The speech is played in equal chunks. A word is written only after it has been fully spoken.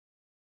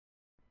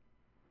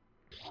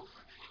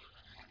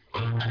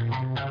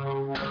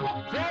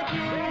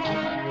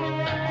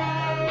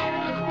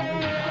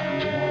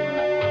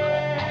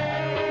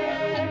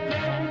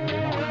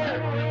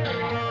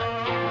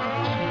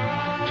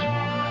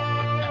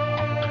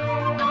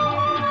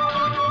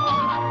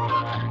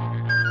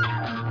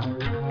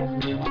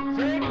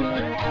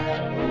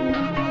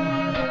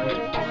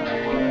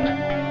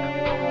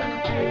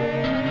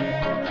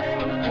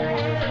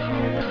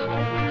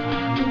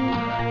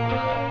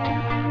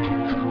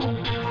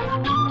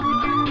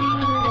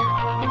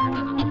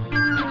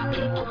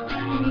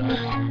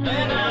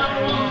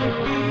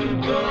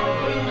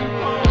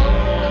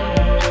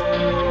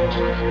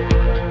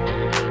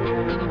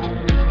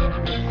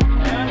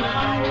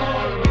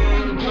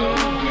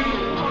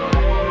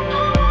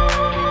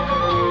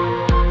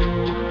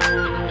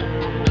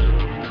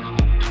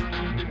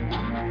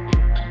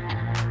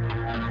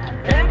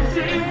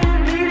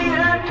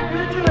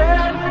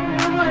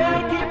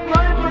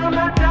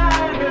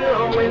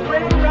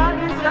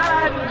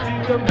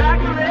Come back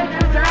to let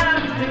your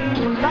time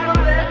sleep. Not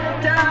to let your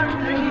time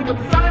sleep. But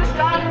the sun is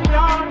shining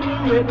on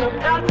you, and I'm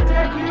about to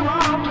take you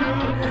on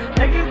through.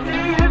 I can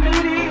see the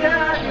media.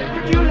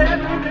 Did you let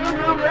me do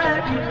no red?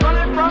 Keep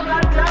running from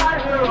that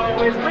tiger,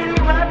 always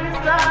waiting right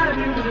beside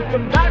you.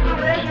 Come back to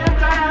let your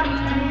time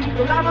sleep.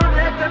 But I'm gonna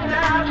let them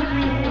down to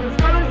me. The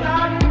sun is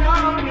shining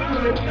on you,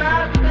 and I'm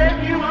about to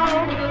take you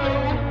on through.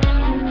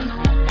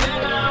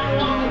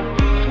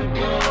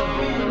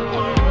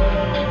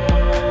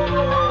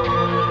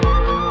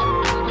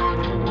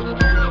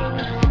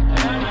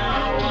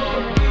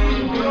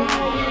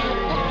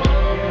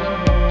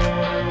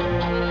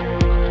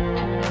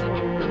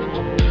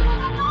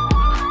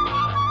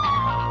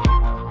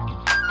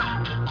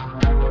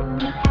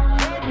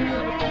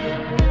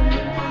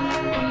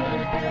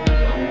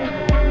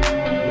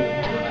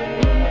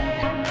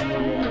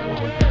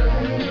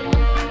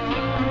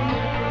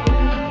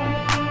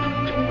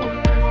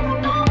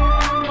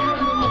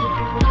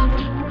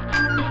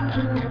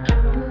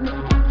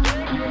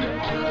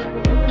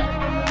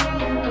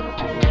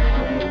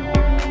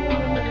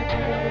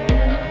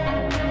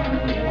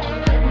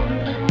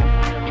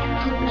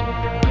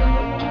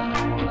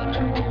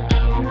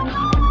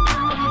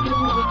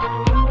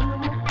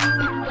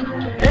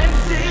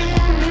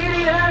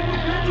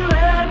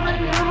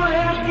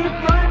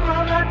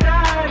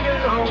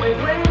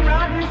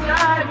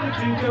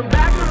 Come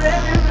back to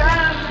let your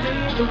time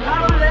sleep. I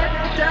don't let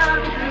your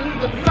time sleep.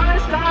 But the sun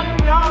is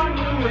shining on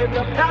you, and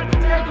I'm about to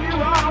take you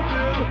on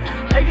through.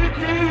 I can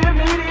see the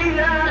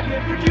media.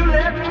 Did you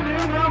let me do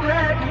no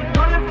red? Keep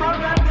running from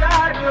that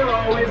tiger,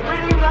 always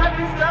waiting right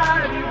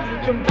beside you.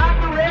 Come back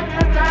to let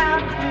your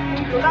time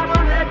sleep. But I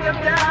don't let your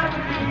time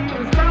sleep.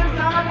 The sun is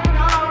shining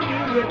on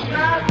you, and I'm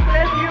about to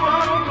take you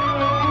on through.